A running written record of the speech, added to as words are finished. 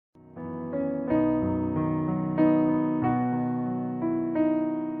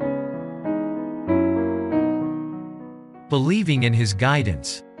Believing in His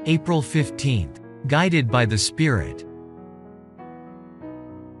guidance. April 15th. Guided by the Spirit.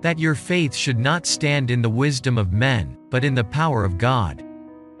 That your faith should not stand in the wisdom of men, but in the power of God.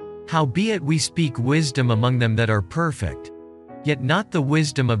 Howbeit we speak wisdom among them that are perfect, yet not the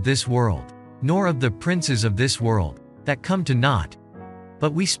wisdom of this world, nor of the princes of this world, that come to naught.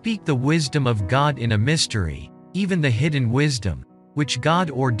 But we speak the wisdom of God in a mystery, even the hidden wisdom, which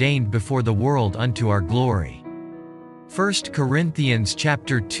God ordained before the world unto our glory. 1 Corinthians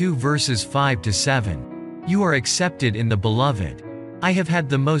chapter 2 verses 5-7. You are accepted in the Beloved. I have had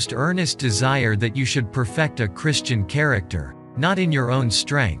the most earnest desire that you should perfect a Christian character, not in your own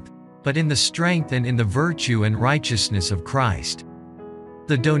strength, but in the strength and in the virtue and righteousness of Christ.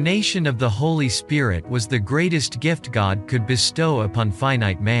 The donation of the Holy Spirit was the greatest gift God could bestow upon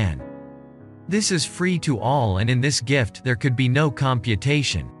finite man. This is free to all, and in this gift there could be no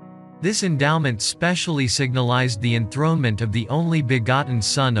computation. This endowment specially signalized the enthronement of the only begotten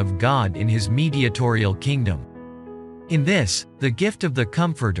Son of God in His mediatorial kingdom. In this, the gift of the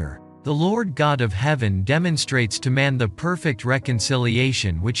Comforter, the Lord God of heaven demonstrates to man the perfect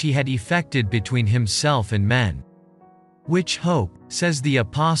reconciliation which He had effected between Himself and men. Which hope, says the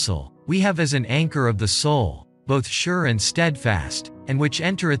Apostle, we have as an anchor of the soul, both sure and steadfast, and which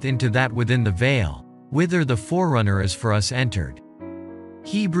entereth into that within the veil, whither the forerunner is for us entered.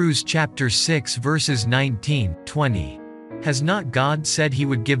 Hebrews chapter 6 verses 19-20. Has not God said He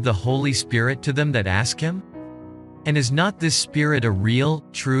would give the Holy Spirit to them that ask Him? And is not this Spirit a real,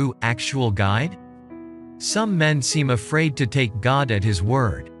 true, actual guide? Some men seem afraid to take God at His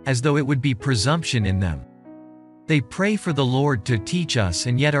word, as though it would be presumption in them. They pray for the Lord to teach us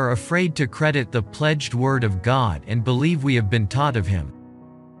and yet are afraid to credit the pledged word of God and believe we have been taught of Him.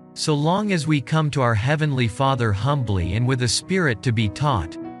 So long as we come to our Heavenly Father humbly and with a spirit to be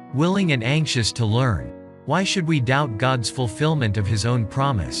taught, willing and anxious to learn, why should we doubt God's fulfillment of His own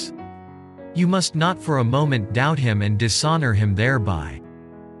promise? You must not for a moment doubt Him and dishonor Him thereby.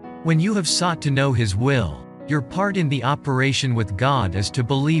 When you have sought to know His will, your part in the operation with God is to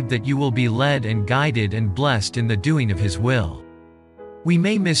believe that you will be led and guided and blessed in the doing of His will. We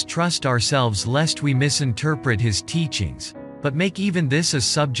may mistrust ourselves lest we misinterpret His teachings, but make even this a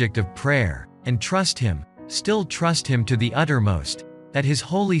subject of prayer, and trust Him, still trust Him to the uttermost, that His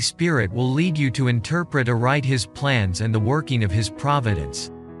Holy Spirit will lead you to interpret aright His plans and the working of His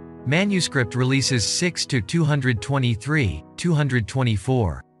providence. Manuscript releases 6-223,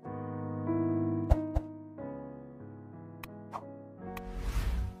 224.